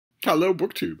Hello,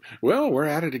 BookTube. Well, we're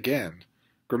at it again.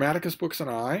 Grammaticus Books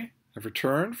and I have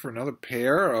returned for another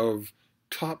pair of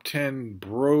top 10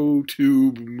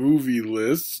 bro-tube movie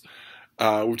lists.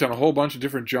 We've done a whole bunch of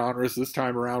different genres. This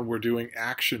time around, we're doing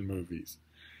action movies.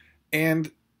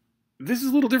 And this is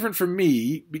a little different for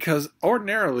me because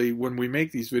ordinarily when we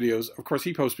make these videos, of course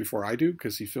he posts before I do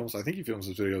because I think he films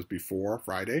his videos before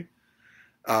Friday.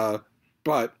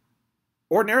 But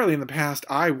ordinarily in the past,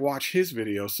 I watch his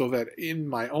video so that in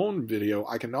my own video,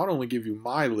 I can not only give you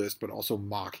my list, but also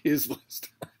mock his list.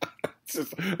 It's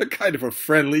just a kind of a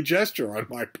friendly gesture on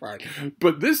my part.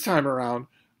 But this time around,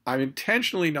 I'm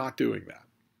intentionally not doing that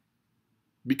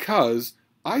because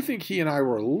I think he and I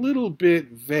were a little bit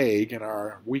vague in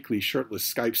our weekly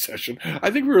shirtless Skype session. I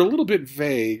think we were a little bit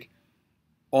vague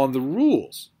on the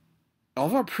rules. All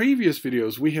of our previous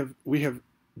videos, we have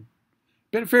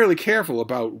been fairly careful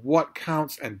about what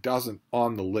counts and doesn't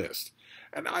on the list.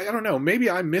 And I don't know, maybe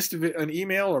I missed an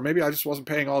email or maybe I just wasn't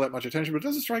paying all that much attention, but it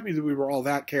doesn't strike me that we were all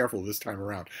that careful this time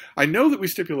around. I know that we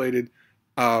stipulated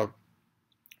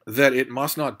that it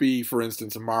must not be, for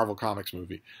instance, a Marvel Comics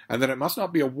movie, and that it must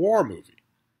not be a war movie,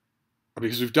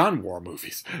 because we've done war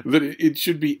movies, that it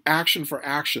should be action for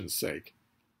action's sake.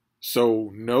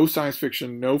 So no science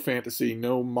fiction, no fantasy,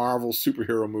 no Marvel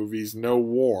superhero movies, no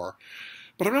war.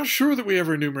 But I'm not sure that we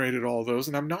ever enumerated all those,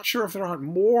 and I'm not sure if there aren't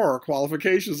more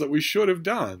qualifications that we should have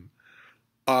done.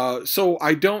 So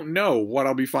I don't know what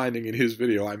I'll be finding in his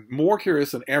video. I'm more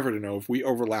curious than ever to know if we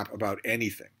overlap about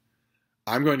anything.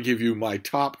 I'm going to give you my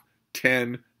top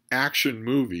 10 action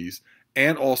movies,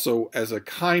 and also as a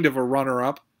kind of a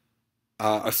runner-up,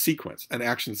 a sequence, an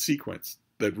action sequence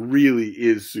that really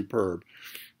is superb.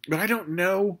 But I don't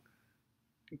know.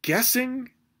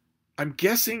 I'm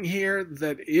guessing here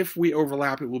that if we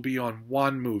overlap, it will be on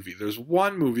one movie. There's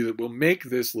one movie that will make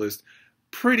this list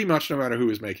pretty much no matter who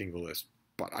is making the list.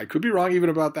 But I could be wrong even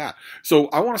about that. So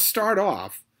I want to start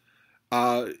off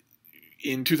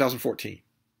in 2014.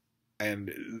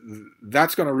 And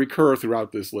that's going to recur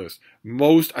throughout this list.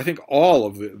 I think all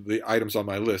of the items on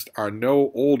my list are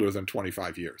no older than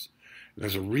 25 years.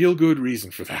 There's a real good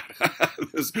reason for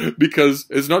that. Because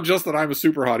it's not just that I'm a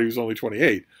super hottie who's only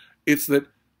 28. It's that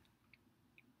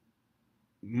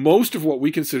most of what we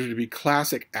consider to be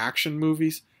classic action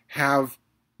movies have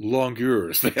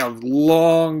longueurs. They have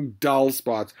long, dull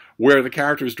spots where the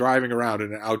character is driving around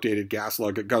in an outdated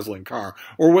gas-guzzling car,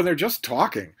 or when they're just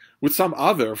talking with some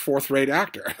other fourth-rate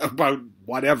actor about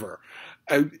whatever.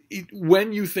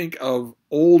 When you think of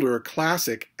older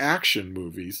classic action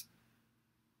movies,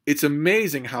 it's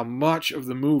amazing how much of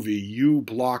the movie you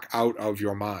block out of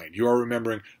your mind. You're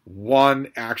remembering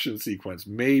one action sequence,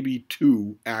 maybe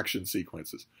two action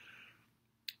sequences.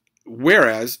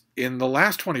 Whereas in the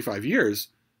last 25 years,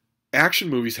 action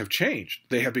movies have changed.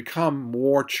 They have become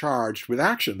more charged with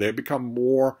action. They have become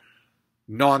more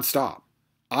nonstop.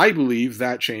 I believe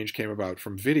that change came about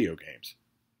from video games.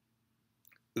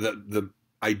 The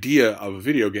idea of a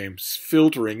video game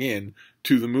filtering in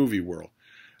to the movie world.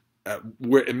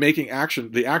 Making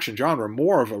the action genre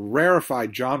more of a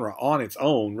rarefied genre on its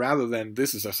own, rather than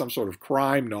this is some sort of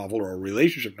crime novel or a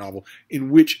relationship novel in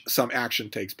which some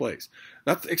action takes place.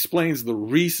 That explains the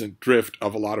recent drift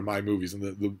of a lot of my movies. And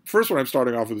the first one I'm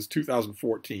starting off with is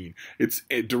 2014. It's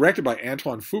directed by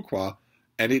Antoine Fuqua,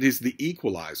 and it is The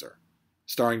Equalizer,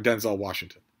 starring Denzel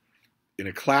Washington. In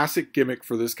a classic gimmick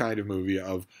for this kind of movie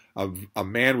of a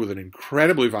man with an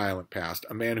incredibly violent past,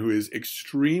 a man who is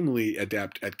extremely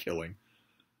adept at killing,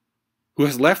 who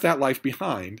has left that life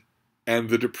behind, and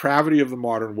the depravity of the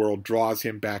modern world draws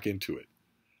him back into it.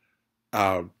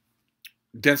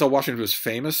 Denzel Washington was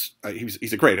famous.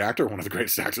 He's a great actor, one of the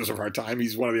greatest actors of our time.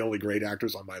 He's one of the only great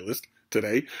actors on my list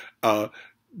today. But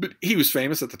he was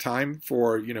famous at the time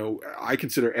for, I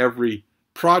consider every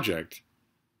project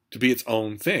to be its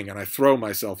own thing, and I throw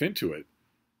myself into it.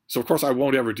 So, of course, I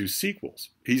won't ever do sequels.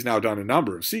 He's now done a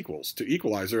number of sequels to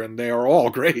Equalizer, and they are all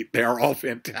great. They are all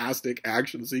fantastic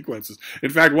action sequences. In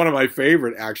fact, one of my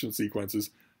favorite action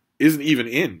sequences isn't even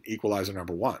in Equalizer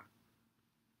 #1.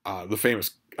 The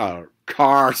famous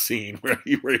car scene where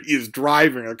he is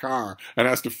driving a car and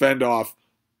has to fend off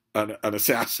an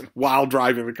assassin while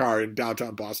driving the car in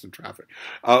downtown Boston traffic.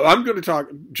 I'm going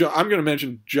to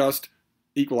mention just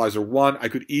Equalizer 1. I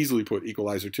could easily put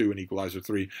Equalizer 2 and Equalizer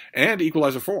 3 and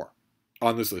Equalizer 4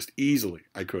 on this list. Easily,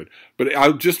 I could. But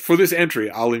for this entry,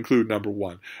 I'll include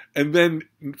 #1. And then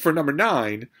for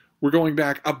 #9, we're going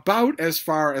back about as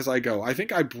far as I go. I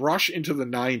think I brush into the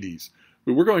 90s,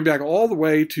 but we're going back all the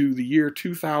way to the year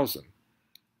 2000.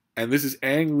 And this is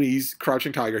Ang Lee's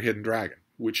Crouching Tiger, Hidden Dragon,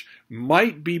 which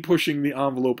might be pushing the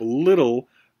envelope a little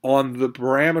on the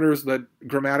parameters that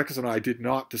Grammaticus and I did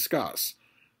not discuss,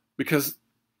 because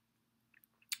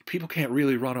people can't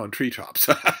really run on treetops.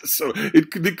 So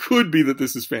it could be that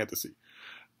this is fantasy.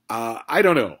 I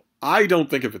don't know. I don't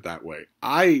think of it that way.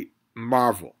 I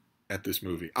marvel at this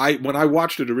movie. When I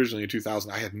watched it originally in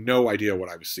 2000, I had no idea what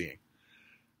I was seeing.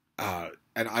 And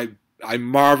I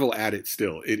marvel at it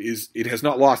still. It has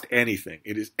not lost anything.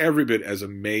 It is every bit as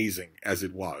amazing as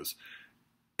it was.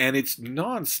 And it's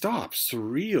non-stop,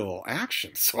 surreal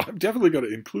action. So I'm definitely going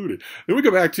to include it. Then we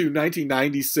go back to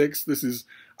 1996.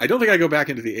 I don't think I go back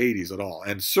into the 80s at all,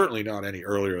 and certainly not any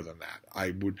earlier than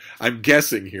that. I'm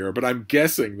guessing here, but I'm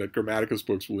guessing that Grammaticus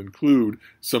Books will include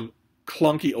some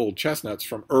clunky old chestnuts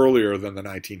from earlier than the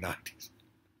 1990s.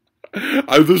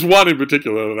 There's one in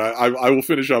particular that I will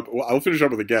finish up. I'll finish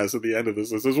up with a guess at the end of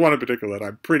this list. There's one in particular that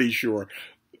I'm pretty sure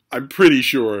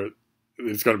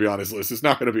it's going to be on his list. It's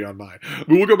not going to be on mine. But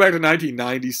we'll go back to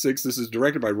 1996. This is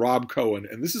directed by Rob Cohen,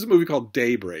 and this is a movie called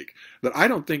Daybreak that I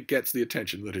don't think gets the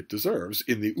attention that it deserves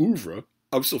in the oeuvre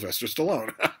of Sylvester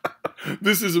Stallone.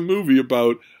 This is a movie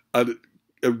about a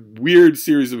weird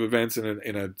series of events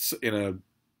in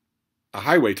a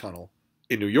highway tunnel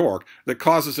in New York that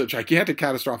causes a gigantic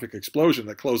catastrophic explosion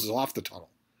that closes off the tunnel.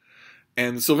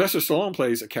 And Sylvester Stallone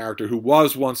plays a character who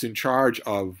was once in charge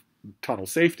of tunnel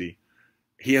safety.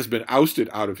 He has been ousted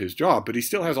out of his job, but he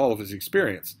still has all of his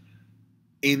experience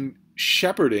in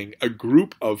shepherding a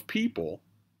group of people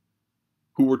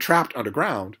who were trapped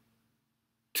underground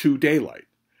to daylight.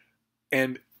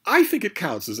 And I think it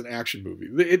counts as an action movie.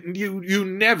 You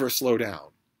never slow down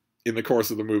in the course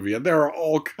of the movie, and there are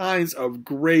all kinds of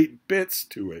great bits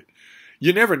to it.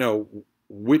 You never know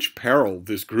which peril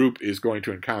this group is going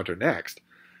to encounter next.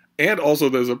 And also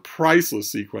there's a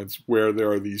priceless sequence where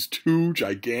there are these two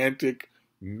gigantic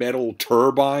metal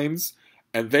turbines,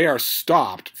 and they are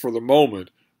stopped for the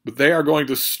moment, but they are going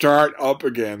to start up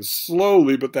again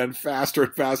slowly, but then faster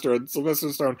and faster, and Sylvester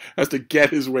Stallone has to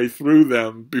get his way through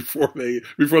them before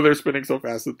they're spinning so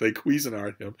fast that they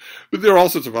Cuisinart him. But there are all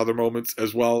sorts of other moments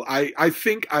as well. I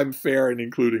think I'm fair in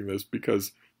including this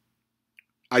because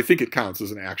I think it counts as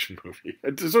an action movie.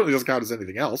 It certainly doesn't count as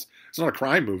anything else. It's not a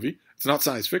crime movie. It's not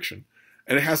science fiction.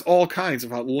 And it has all kinds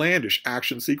of outlandish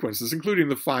action sequences, including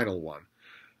the final one.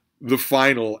 The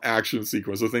final action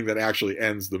sequence, the thing that actually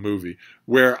ends the movie,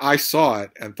 where I saw it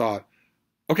and thought,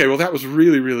 okay, well, that was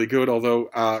really, really good, although,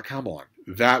 come on,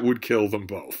 that would kill them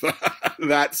both.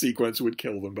 That sequence would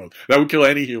kill them both. That would kill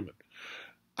any human.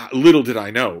 Little did I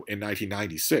know in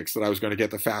 1996 that I was going to get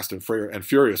the Fast and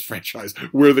Furious franchise,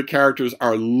 where the characters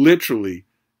are literally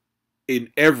in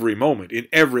every moment, in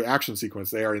every action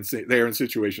sequence, they are in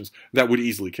situations that would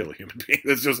easily kill a human being.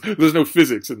 There's no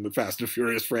physics in the Fast and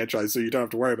Furious franchise, so you don't have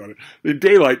to worry about it. The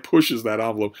Daylight pushes that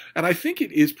envelope, and I think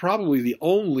it is probably the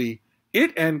only,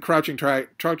 it and Crouching Tiger,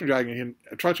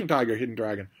 Hidden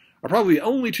Dragon are probably the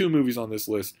only two movies on this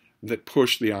list that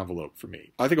push the envelope for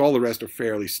me. I think all the rest are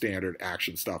fairly standard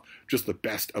action stuff, just the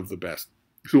best of the best.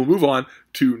 So we'll move on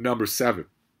to number 7.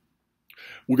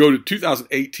 We'll go to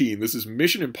 2018. This is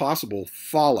Mission Impossible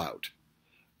Fallout,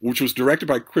 which was directed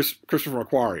by Christopher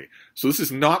McQuarrie. So this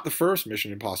is not the first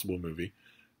Mission Impossible movie,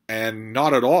 and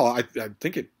not at all. I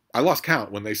think I lost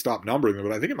count when they stopped numbering them,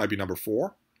 but I think it might be number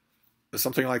 4, or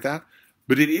something like that.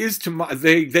 But it is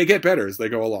they get better as they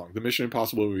go along. The Mission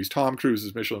Impossible movies, Tom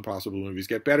Cruise's Mission Impossible movies,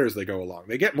 get better as they go along.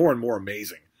 They get more and more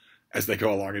amazing as they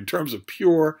go along in terms of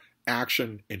pure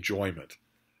action enjoyment.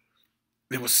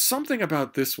 There was something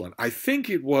about this one. I think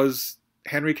it was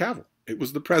Henry Cavill. It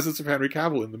was the presence of Henry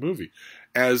Cavill in the movie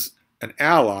as an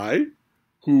ally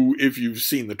who, if you've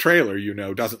seen the trailer, you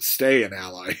know doesn't stay an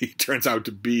ally. He turns out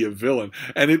to be a villain.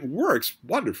 And it works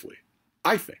wonderfully,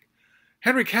 I think.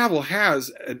 Henry Cavill has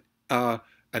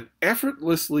an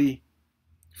effortlessly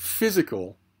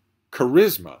physical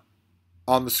charisma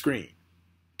on the screen.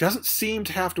 Doesn't seem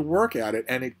to have to work at it,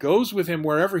 and it goes with him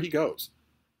wherever he goes.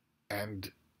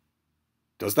 And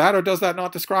does that or does that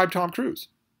not describe Tom Cruise,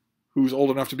 who's old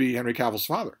enough to be Henry Cavill's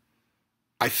father?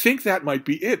 I think that might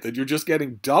be it, that you're just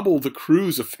getting double the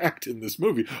Cruise effect in this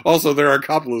movie. Also, there are a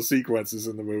couple of sequences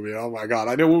in the movie. Oh my God.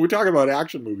 I know when we talk about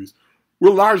action movies,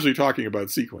 we're largely talking about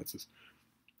sequences.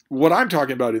 What I'm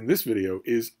talking about in this video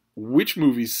is which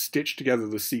movies stitch together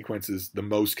the sequences the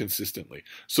most consistently,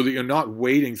 so that you're not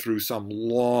wading through some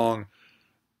long,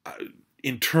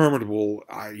 interminable,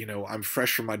 I'm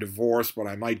fresh from my divorce, but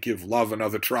I might give love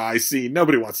another try scene.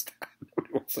 Nobody wants that.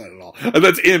 Nobody wants that at all. And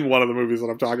that's in one of the movies that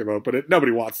I'm talking about, but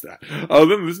nobody wants that.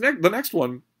 Then the next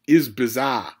one is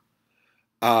Bizarre.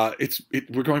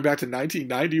 We're going back to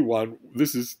 1991.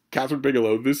 This is Catherine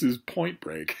Bigelow. This is Point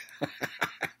Break.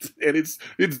 And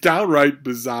it's downright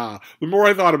bizarre. The more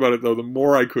I thought about it, though, the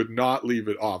more I could not leave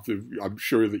it off. I'm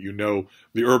sure that you know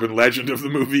the urban legend of the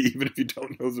movie, even if you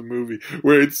don't know the movie,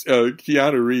 where it's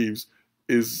Keanu Reeves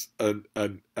is a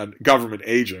government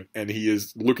agent, and he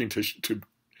is looking to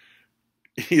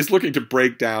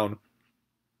break down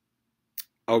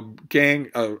a gang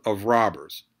of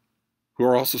robbers who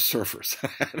are also surfers,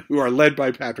 who are led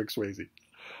by Patrick Swayze.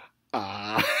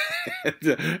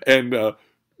 And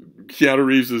Keanu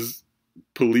Reeves'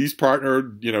 police partner,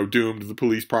 doomed. The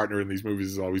police partner in these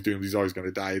movies is always doomed. He's always going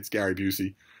to die. It's Gary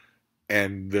Busey.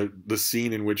 And the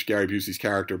scene in which Gary Busey's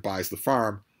character buys the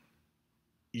farm,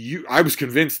 I was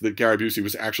convinced that Gary Busey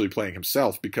was actually playing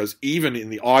himself, because even in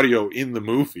the audio in the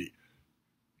movie,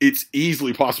 it's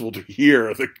easily possible to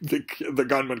hear the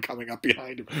gunman coming up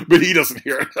behind him, but he doesn't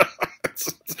hear it.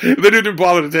 They didn't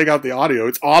bother to take out the audio.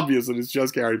 It's obvious that it's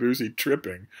just Gary Busey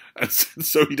tripping, and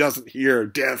so he doesn't hear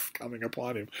death coming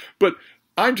upon him. But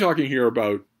I'm talking here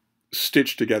about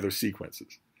stitched together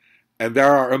sequences. And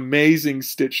there are amazing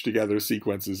stitched together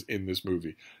sequences in this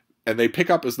movie. And they pick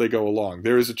up as they go along.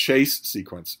 There is a chase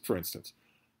sequence, for instance.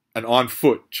 An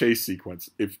on-foot chase sequence.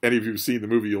 If any of you have seen the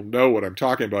movie, you'll know what I'm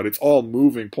talking about. It's all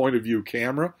moving point-of-view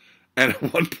camera. And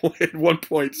at one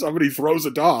point, somebody throws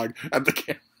a dog at the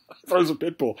camera. Throws a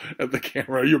pit bull at the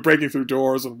camera. You're breaking through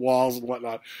doors and walls and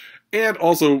whatnot. And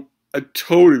also a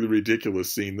totally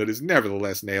ridiculous scene that is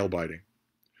nevertheless nail-biting.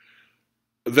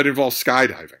 That involves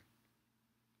skydiving.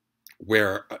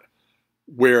 Where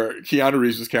Keanu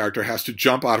Reeves' character has to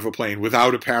jump out of a plane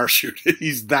without a parachute.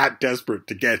 He's that desperate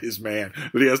to get his man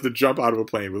that he has to jump out of a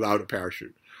plane without a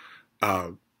parachute.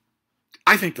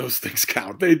 I think those things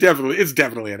count. It's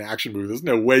definitely an action movie. There's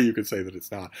no way you could say that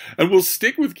it's not. And we'll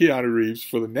stick with Keanu Reeves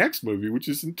for the next movie, which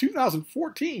is in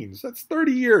 2014. So that's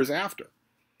 30 years after.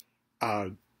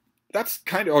 That's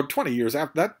kind of, or 20 years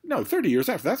after that. No, 30 years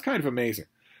after. That's kind of amazing.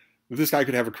 This guy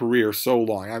could have a career so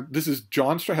long. This is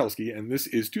John Strahelski, and this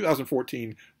is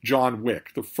 2014 John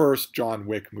Wick, the first John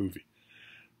Wick movie.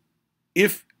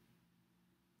 If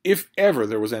ever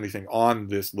there was anything on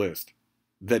this list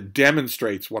that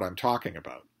demonstrates what I'm talking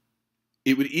about,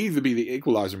 it would either be the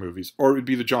Equalizer movies or it would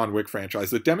be the John Wick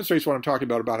franchise that demonstrates what I'm talking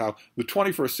about how the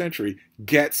 21st century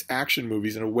gets action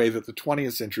movies in a way that the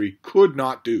 20th century could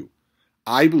not do.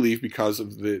 I believe because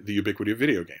of the ubiquity of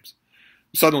video games.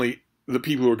 Suddenly, the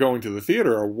people who are going to the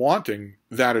theater are wanting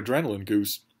that adrenaline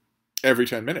goose every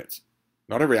 10 minutes.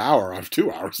 Not every hour out of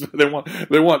 2 hours. They don't want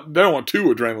two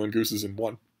adrenaline gooses in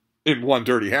one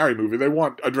Dirty Harry movie. They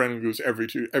want adrenaline goose every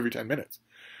 10 minutes.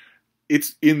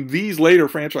 It's in these later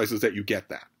franchises that you get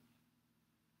that.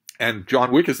 And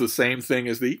John Wick is the same thing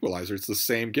as the Equalizer. It's the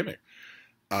same gimmick.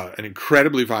 An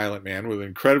incredibly violent man with an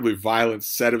incredibly violent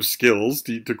set of skills,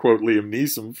 to quote Liam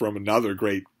Neeson from another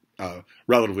great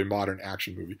relatively modern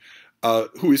action movie,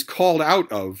 who is called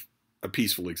out of a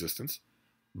peaceful existence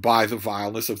by the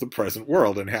vileness of the present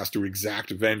world and has to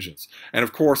exact vengeance. And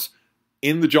of course,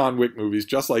 in the John Wick movies,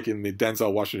 just like in the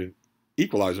Denzel Washington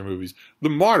Equalizer movies, the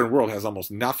modern world has almost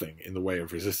nothing in the way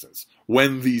of resistance.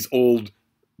 When these old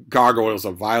gargoyles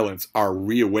of violence are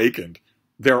reawakened,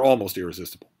 they're almost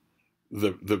irresistible.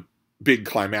 The big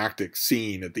climactic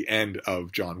scene at the end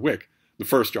of John Wick, the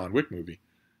first John Wick movie,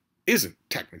 isn't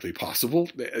technically possible.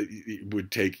 It would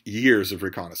take years of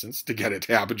reconnaissance to get it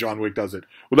to happen. John Wick does it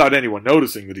without anyone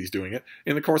noticing that he's doing it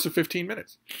in the course of 15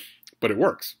 minutes. But it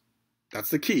works. That's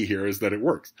the key here, is that it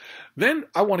works. Then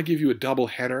I want to give you a double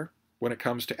header when it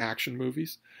comes to action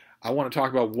movies. I want to talk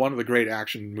about one of the great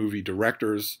action movie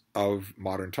directors of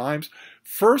modern times.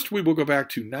 First, we will go back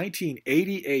to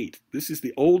 1988. This is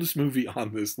the oldest movie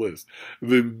on this list.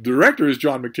 The director is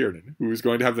John McTiernan, who is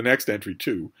going to have the next entry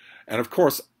too. And of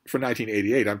course, for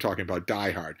 1988, I'm talking about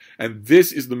Die Hard. And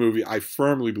this is the movie I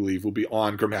firmly believe will be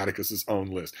on Grammaticus' own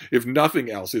list. If nothing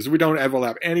else is, if we don't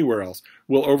overlap anywhere else,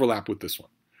 we'll overlap with this one.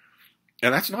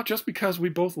 And that's not just because we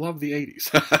both love the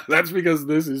 80s. That's because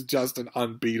this is just an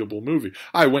unbeatable movie.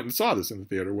 I went and saw this in the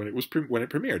theater when it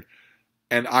premiered.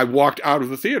 And I walked out of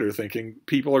the theater thinking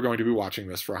people are going to be watching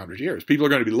this for 100 years. People are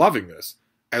going to be loving this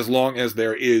as long as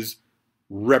there is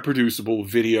reproducible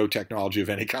video technology of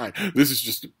any kind. This is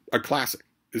just a classic.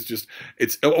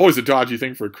 It's always a dodgy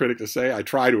thing for a critic to say. I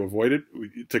try to avoid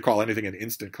it, to call anything an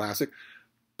instant classic.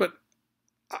 But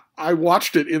I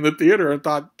watched it in the theater and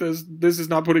thought, this is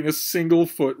not putting a single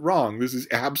foot wrong. This is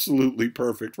absolutely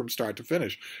perfect from start to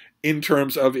finish in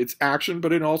terms of its action,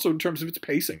 but also in terms of its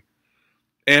pacing.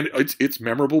 And it's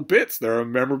memorable bits. There are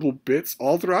memorable bits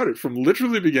all throughout it, from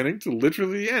literally the beginning to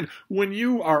literally the end. When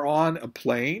you are on a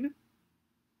plane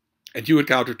and you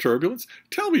encounter turbulence,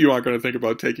 tell me you aren't going to think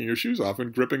about taking your shoes off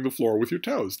and gripping the floor with your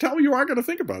toes. Tell me you aren't going to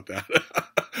think about that.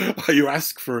 You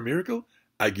ask for a miracle,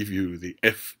 I give you the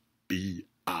FBI.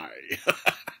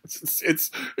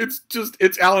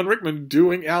 It's Alan Rickman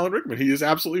doing Alan Rickman. He is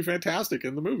absolutely fantastic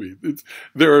in the movie.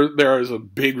 There is a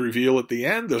big reveal at the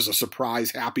end. There's a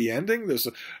surprise happy ending.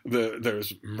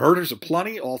 There's murders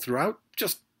aplenty all throughout.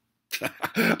 Just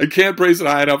I can't praise it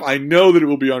high enough. I know that it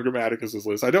will be on Grammaticus's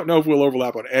list. I don't know if we'll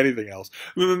overlap on anything else.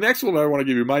 And then the next one I want to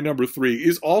give you, my number 3,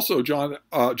 is also John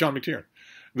McTiernan.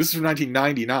 This is from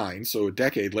 1999, so a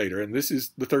decade later, and this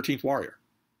is The 13th Warrior,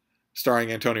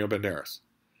 starring Antonio Banderas.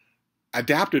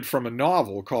 Adapted from a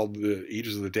novel called The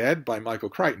Ages of the Dead by Michael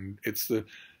Crichton.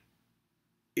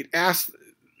 It asks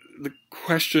the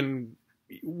question,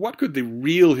 what could the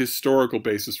real historical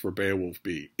basis for Beowulf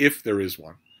be, if there is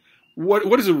one?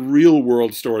 What is a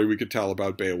real-world story we could tell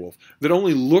about Beowulf that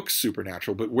only looks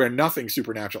supernatural, but where nothing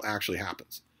supernatural actually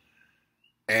happens?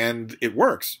 And it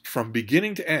works from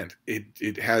beginning to end.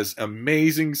 It has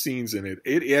amazing scenes in it.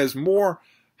 It has more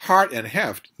heart and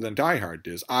heft than Die Hard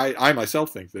does. I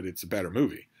myself think that it's a better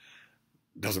movie.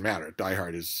 Doesn't matter. Die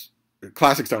Hard is...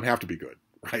 Classics don't have to be good,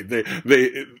 right?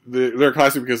 They're a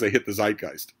classic because they hit the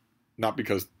zeitgeist, not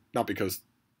because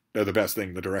they're the best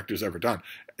thing the director's ever done.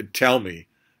 Tell me,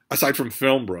 aside from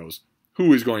film bros,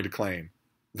 who is going to claim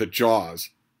that Jaws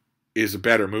is a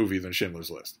better movie than Schindler's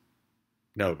List?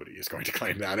 Nobody is going to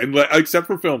claim that, and except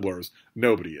for film bros,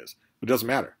 nobody is. It doesn't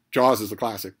matter. Jaws is the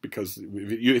classic because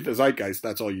if you hit the zeitgeist,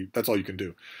 that's all you can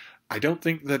do. I don't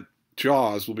think that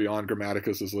Jaws will be on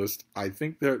Grammaticus's list. I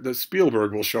think that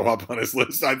Spielberg will show up on his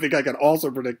list. I think I can also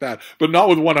predict that, but not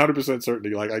with 100%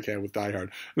 certainty like I can with Die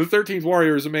Hard. The 13th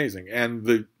Warrior is amazing,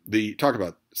 and the talk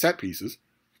about set pieces.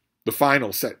 The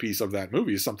final set piece of that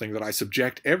movie is something that I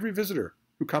subject every visitor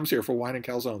who comes here for wine and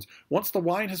calzones. Once the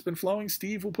wine has been flowing,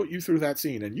 Steve will put you through that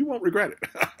scene, and you won't regret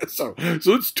it. So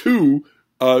it's 2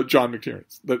 John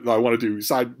McTiernans that I want to do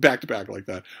side back to back like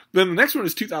that. Then the next one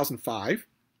is 2005.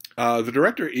 The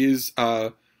director is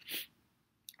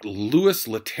Louis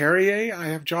Leterrier. I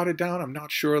have jotted down. I'm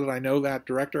not sure that I know that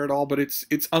director at all, but it's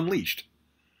Unleashed.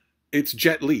 It's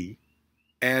Jet Li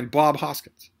and Bob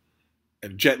Hoskins.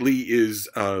 And Jet Li is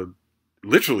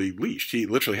literally leashed. He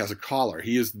literally has a collar.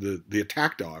 He is the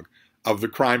attack dog of the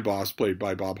crime boss played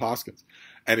by Bob Hoskins,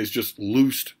 and is just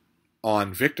loosed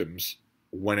on victims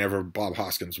whenever Bob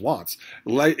Hoskins wants.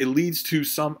 It leads to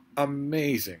some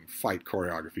amazing fight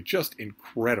choreography, just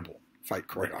incredible fight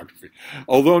choreography.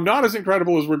 Although not as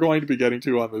incredible as we're going to be getting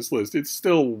to on this list, it's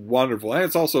still wonderful. And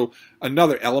it's also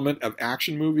another element of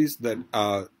action movies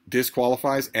that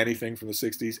disqualifies anything from the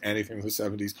 60s, anything from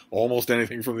the 70s, almost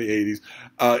anything from the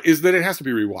 80s, is that it has to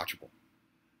be rewatchable.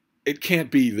 It can't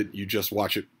be that you just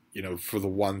watch it, for the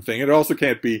one thing. It also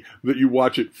can't be that you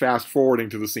watch it fast forwarding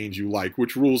to the scenes you like,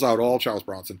 which rules out all Charles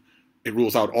Bronson. It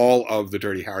rules out all of the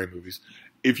Dirty Harry movies.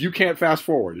 If you can't fast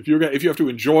forward, if you have to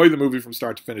enjoy the movie from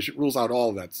start to finish, it rules out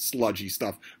all of that sludgy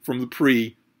stuff from the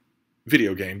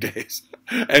pre-video game days.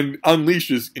 And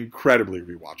Unleashed is incredibly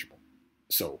rewatchable.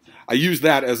 So I use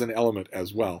that as an element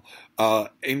as well.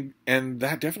 And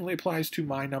that definitely applies to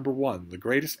my number 1, the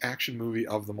greatest action movie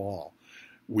of them all.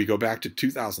 We go back to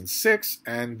 2006,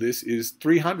 and this is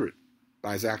 300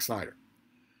 by Zack Snyder.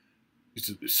 It's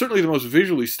certainly the most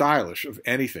visually stylish of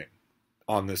anything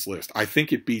on this list. I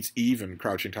think it beats even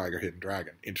Crouching Tiger, Hidden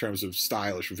Dragon in terms of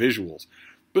stylish visuals,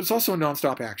 but it's also a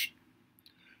nonstop action.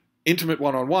 Intimate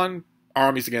one-on-one,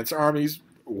 armies against armies,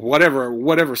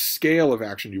 whatever scale of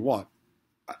action you want.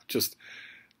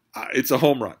 It's a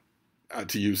home run.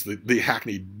 To use the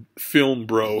hackneyed film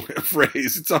bro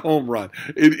phrase, it's a home run.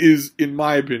 It is, in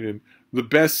my opinion, the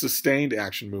best sustained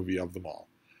action movie of them all.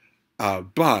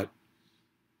 But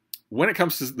when it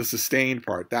comes to the sustained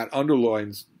part, that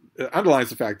underlines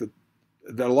the fact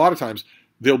that a lot of times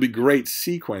there'll be great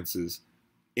sequences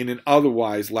in an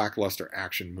otherwise lackluster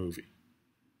action movie.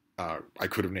 I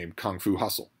could have named Kung Fu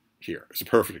Hustle here. It's a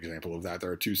perfect example of that.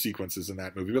 There are 2 sequences in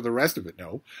that movie, but the rest of it,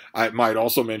 no. I might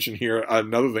also mention here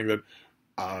another thing that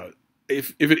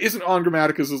if it isn't on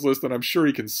Grammaticus's list, then I'm sure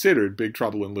he considered Big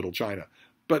Trouble in Little China,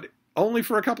 but only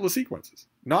for a couple of sequences,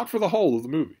 not for the whole of the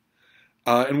movie.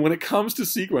 And when it comes to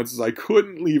sequences, I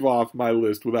couldn't leave off my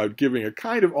list without giving a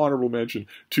kind of honorable mention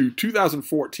to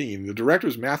 2014. The director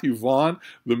is Matthew Vaughn.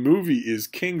 The movie is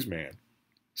Kingsman,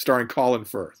 starring Colin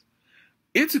Firth.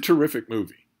 It's a terrific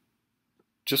movie.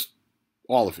 Just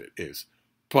all of it is.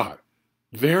 But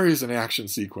there is an action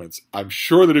sequence. I'm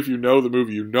sure that if you know the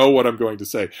movie, you know what I'm going to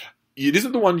say. It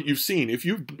isn't the one you've seen. If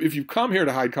you've come here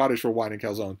to Hyde Cottage for wine and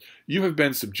calzone, you have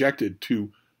been subjected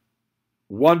to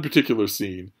one particular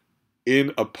scene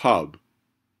in a pub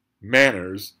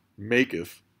Manners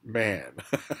maketh man.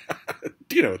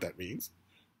 Do you know what that means?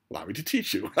 Allow me to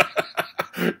teach you.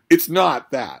 It's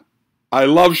not that. I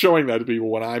love showing that to people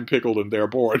when I'm pickled and they're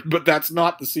bored, but that's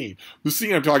not the scene. The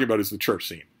scene I'm talking about is the church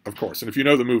scene, of course. And if you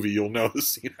know the movie, you'll know the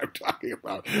scene I'm talking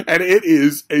about. And it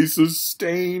is a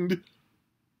sustained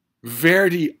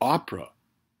Verdi opera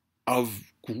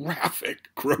of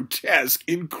graphic, grotesque,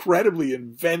 incredibly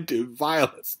inventive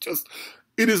violence. Just,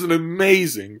 it is an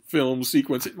amazing film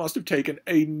sequence. It must have taken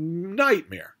a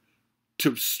nightmare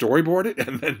to storyboard it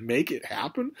and then make it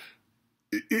happen.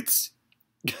 It's...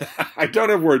 I don't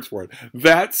have words for it.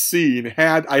 That scene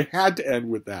I had to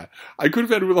end with that. I could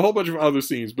have ended with a whole bunch of other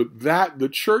scenes, but the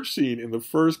church scene in the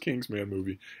first Kingsman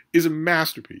movie is a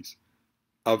masterpiece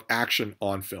of action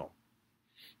on film.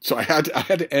 So I had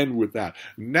to end with that.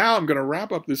 Now I'm going to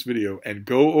wrap up this video and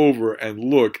go over and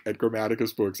look at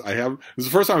Grammaticus Books. This is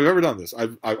the first time I've ever done this. I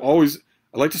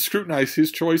like to scrutinize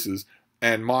his choices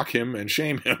and mock him and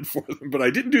shame him for them, but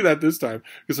I didn't do that this time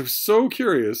because I'm so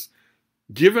curious,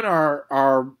 given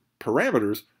our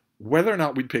parameters, whether or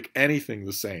not we'd pick anything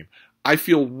the same. I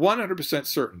feel 100%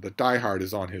 certain that Die Hard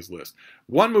is on his list.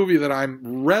 One movie that I'm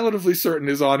relatively certain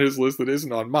is on his list that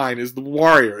isn't on mine is The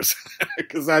Warriors,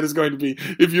 because that is going to be,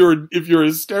 if you're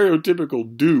a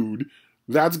stereotypical dude,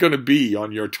 that's going to be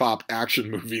on your top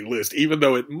action movie list, even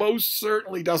though it most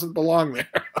certainly doesn't belong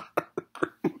there.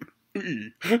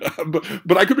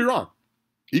 But I could be wrong.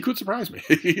 He could surprise me.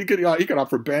 He could opt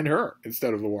for Ben-Hur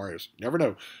instead of The Warriors. Never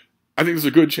know. I think there's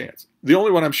a good chance. The only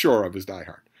one I'm sure of is Die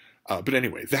Hard. But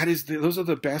anyway, those are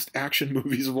the best action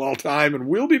movies of all time, and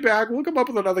we'll be back. We'll come up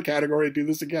with another category and do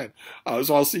this again.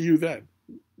 So I'll see you then.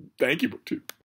 Thank you, BookTube.